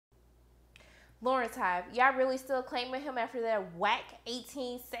Lawrence Hive, y'all really still claiming him after that whack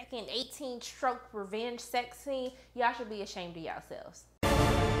 18-second, 18-stroke revenge sex scene? Y'all should be ashamed of yourselves.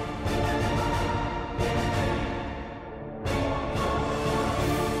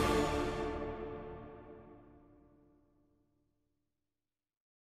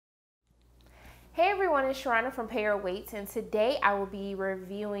 Hey everyone, it's Sharana from Pay Your Weights, and today I will be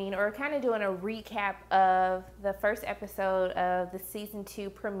reviewing or kind of doing a recap of the first episode of the season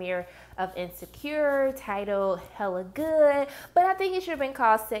 2 premiere of Insecure, titled Hella Good, but I think it should have been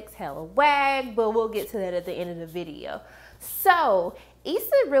called Sex Hella Wag, but we'll get to that at the end of the video. So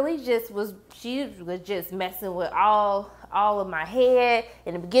Issa really was just messing with all of my head.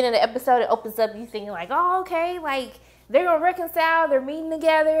 In the beginning of the episode, it opens up you thinking like, oh, okay, like they're gonna reconcile, they're meeting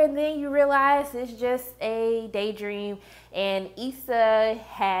together, and then you realize it's just a daydream. And Issa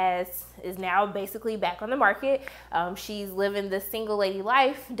is now basically back on the market. She's living the single lady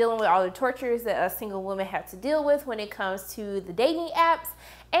life, dealing with all the tortures that a single woman has to deal with when it comes to the dating apps,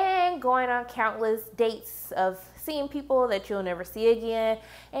 and going on countless dates of seeing people that you'll never see again.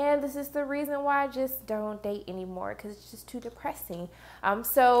 And this is the reason why I just don't date anymore, because it's just too depressing.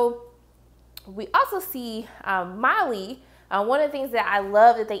 So we also see Molly. One of the things that I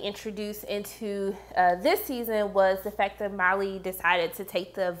love that they introduced into this season was the fact that Molly decided to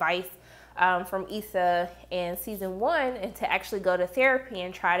take the advice from Issa in season 1 and to actually go to therapy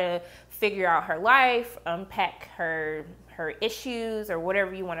and try to figure out her life, unpack her issues or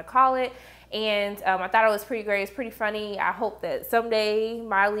whatever you want to call it. And I thought it was pretty great. It's pretty funny. I hope that someday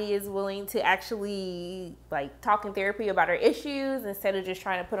Molly is willing to actually like talk in therapy about her issues instead of just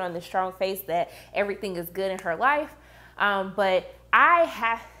trying to put on this strong face that everything is good in her life. But I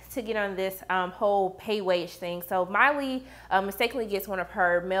have to get on this whole pay wage thing. So Molly mistakenly gets one of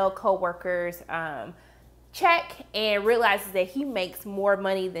her male co-workers check and realizes that he makes more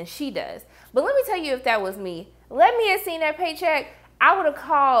money than she does. But let me tell you, if that was me, let me have seen that paycheck, I would have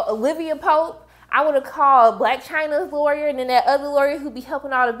called Olivia Pope. I would have called Blac Chyna's lawyer, and then that other lawyer who be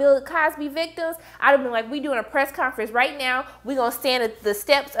helping all the Bill Cosby victims. I'd have been like, we doing a press conference right now. We're going to stand at the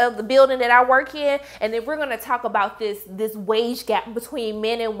steps of the building that I work in, and then we're going to talk about this wage gap between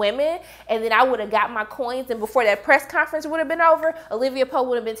men and women. And then I would have got my coins, and before that press conference would have been over, Olivia Pope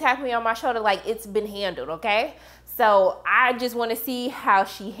would have been tapping me on my shoulder like, it's been handled, okay? So I just want to see how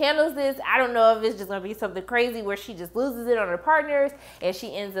she handles this. I don't know if it's just going to be something crazy where she just loses it on her partners and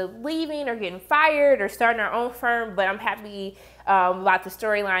she ends up leaving or getting fired or starting her own firm. But I'm happy about the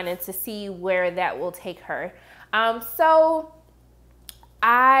storyline and to see where that will take her. So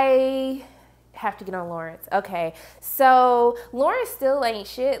I have to get on Lawrence. Okay, so Lawrence still ain't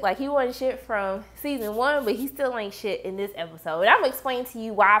shit. Like, he wasn't shit from season 1, but he still ain't shit in this episode. And I'm gonna explain to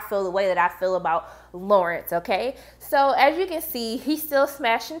you why I feel the way that I feel about Lawrence, okay? So as you can see, he's still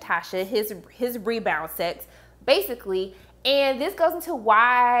smashing Tasha, his rebound sex, basically. And this goes into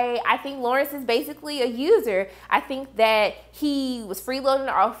why I think Lawrence is basically a user. I think that he was freeloading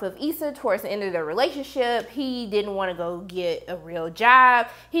off of Issa towards the end of their relationship. He didn't want to go get a real job.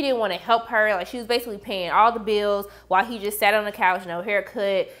 He didn't want to help her. Like, she was basically paying all the bills while he just sat on the couch, no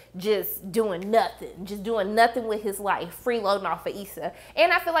haircut, just doing nothing with his life, freeloading off of Issa.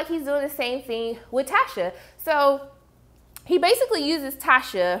 And I feel like he's doing the same thing with Tasha. So he basically uses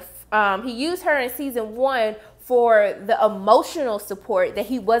Tasha. He used her in season 1 for the emotional support that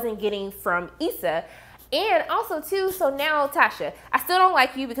he wasn't getting from Issa. And also too, so now Tasha, I still don't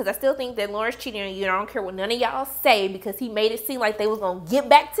like you because I still think that Lawrence cheated on you, and I don't care what none of y'all say, because he made it seem like they was gonna get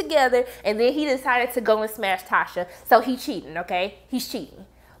back together, and then he decided to go and smash Tasha. So he cheating, okay? He's cheating.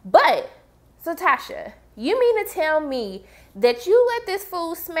 But, so Tasha, you mean to tell me that you let this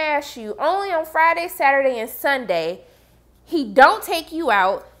fool smash you only on Friday, Saturday, and Sunday? He don't take you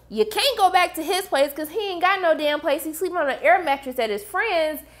out. You can't go back to his place because he ain't got no damn place. He's sleeping on an air mattress at his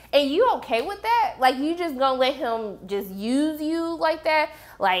friend's. And you okay with that? Like, you just gonna let him just use you like that?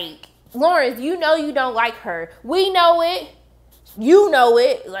 Like, Lawrence, you know you don't like her. We know it. You know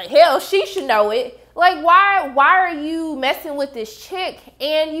it. Like, hell, she should know it. Like, why are you messing with this chick?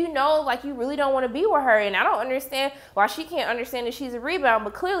 And you know, like, you really don't want to be with her. And I don't understand why she can't understand that she's a rebound,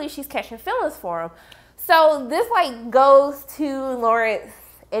 but clearly she's catching feelings for him. So this, like, goes to Lawrence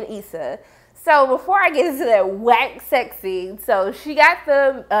and Issa. So before I get into that whack sex scene, so she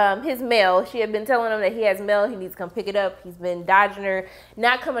got his mail. She had been telling him that he has mail. He needs to come pick it up. He's been dodging her,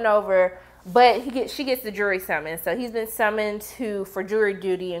 not coming over. But she gets the jury summons. So he's been summoned for jury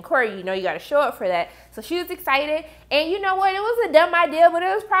duty. And Corey, you know you got to show up for that. So she was excited. And you know what? It was a dumb idea, but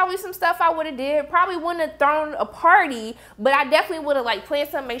it was probably some stuff I would have did. Probably wouldn't have thrown a party, but I definitely would have like planned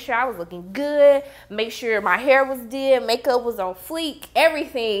something, make sure I was looking good, make sure my hair was did, makeup was on fleek,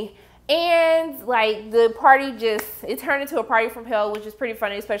 everything. And like the party it turned into a party from hell, which is pretty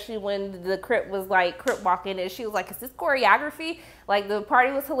funny, especially when the Crip was like Crip walking and she was like, is this choreography? Like the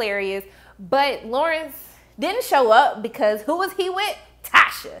party was hilarious. But Lawrence didn't show up because who was he with?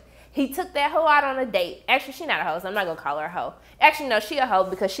 Tasha. He took that hoe out on a date. Actually, she's not a hoe, so I'm not gonna call her a hoe. Actually, no, she a hoe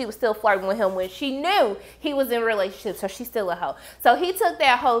because she was still flirting with him when she knew he was in a relationship, so she's still a hoe. So he took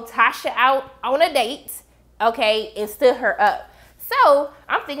that hoe Tasha out on a date, okay, and stood her up. So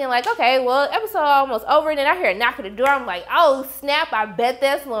I'm thinking like, okay, well, episode almost over, and then I hear a knock at the door. I'm like, oh snap, I bet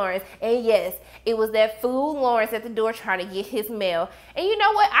that's Lawrence. And yes, it was that fool Lawrence at the door trying to get his mail. And you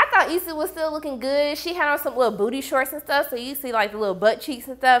know what? I thought Issa was still looking good. She had on some little booty shorts and stuff, so you see like the little butt cheeks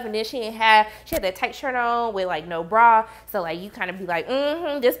and stuff. And then she had that tight shirt on with like no bra. So like you kind of be like,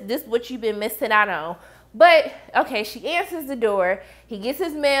 this what you've been missing out on. But okay, she answers the door. He gets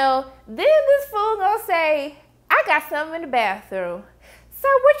his mail. Then this fool gonna say, I got something in the bathroom. Sir,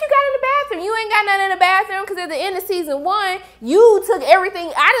 what you got in the bathroom? You ain't got nothing in the bathroom because at the end of season 1, you took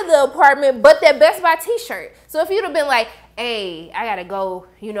everything out of the apartment but that Best Buy t-shirt. So if you'd have been like, hey, I got to go,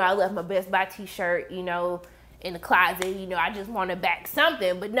 I left my Best Buy t-shirt, in the closet, I just want to back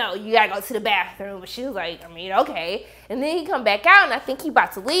something. But no, you got to go to the bathroom. But she was like, okay. And then he come back out and I think he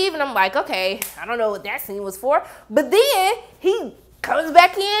about to leave. And I'm like, okay, I don't know what that scene was for. But then he comes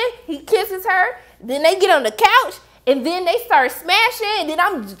back in, he kisses her. Then they get on the couch, and then they start smashing. And then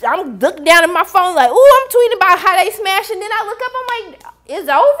I'm looking down at my phone like, oh, I'm tweeting about how they smash. And then I look up, I'm like, it's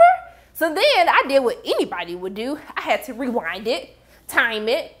over? So then I did what anybody would do. I had to rewind it, time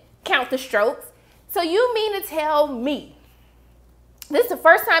it, count the strokes. So you mean to tell me this is the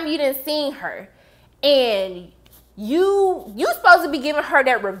first time you didn't see her, and you supposed to be giving her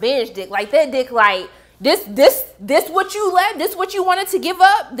that revenge dick, like that dick, like, This what you left? This what you wanted to give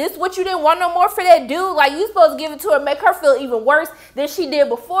up? This what you didn't want no more for that dude? Like, you supposed to give it to her, make her feel even worse than she did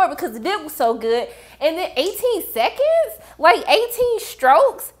before because the dick was so good. And then 18 seconds? Like 18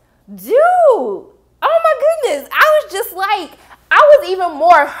 strokes? Dude, oh my goodness. I was just like, I was even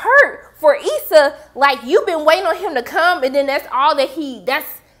more hurt for Issa. Like, you've been waiting on him to come, and then that's all that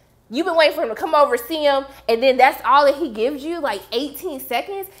you've been waiting for him to come over, see him, and then that's all that he gives you, like 18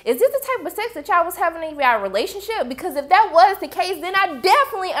 seconds? Is this the type of sex that y'all was having in your relationship? Because if that was the case, then I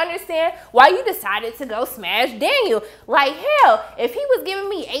definitely understand why you decided to go smash Daniel. Like, hell, if he was giving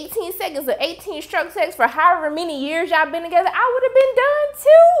me 18 seconds of 18 stroke sex for however many years y'all been together, I would have been done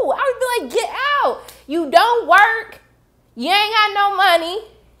too. I would be like, get out. You don't work. You ain't got no money.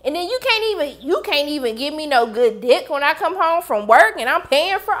 And then you can't even give me no good dick when I come home from work and I'm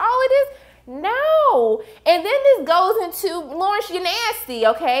paying for all of this. No. And then this goes into, Lawrence, you're nasty,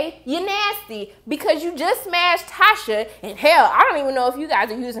 okay? You're nasty because you just smashed Tasha. And hell, I don't even know if you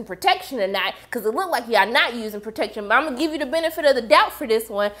guys are using protection or not, because it looked like y'all not using protection. But I'm going to give you the benefit of the doubt for this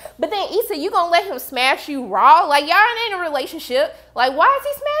one. But then Issa, you going to let him smash you raw? Like, y'all ain't in a relationship. Like, why is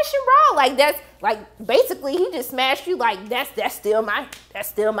he smashing raw? Like, that's, like, basically he just smashed you. Like, that's still my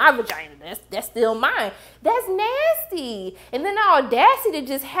vagina. That's still mine. That's nasty. And then the audacity to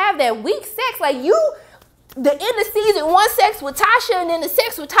just have that weak sex. Like, the end of season 1 sex with Tasha and then the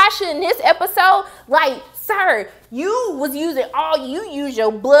sex with Tasha in this episode. Like, sir, you use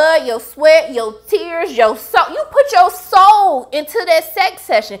your blood, your sweat, your tears, your soul. You put your soul into that sex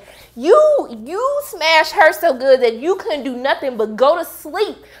session. You smashed her so good that you couldn't do nothing but go to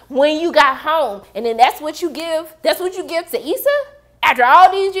sleep when you got home. And then that's what you give to Issa? After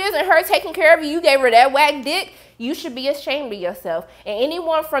all these years and her taking care of you, you gave her that whack dick? You should be ashamed of yourself. And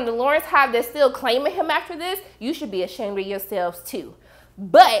anyone from the Lawrence hive that's still claiming him after this, you should be ashamed of yourselves too.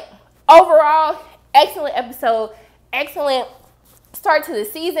 But overall, excellent episode, excellent start to the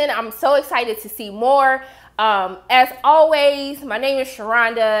season. I'm so excited to see more. As always, my name is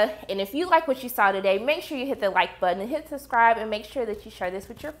Sharonda, and if you like what you saw today, make sure you hit the like button and hit subscribe, and make sure that you share this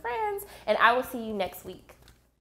with your friends, and I will see you next week.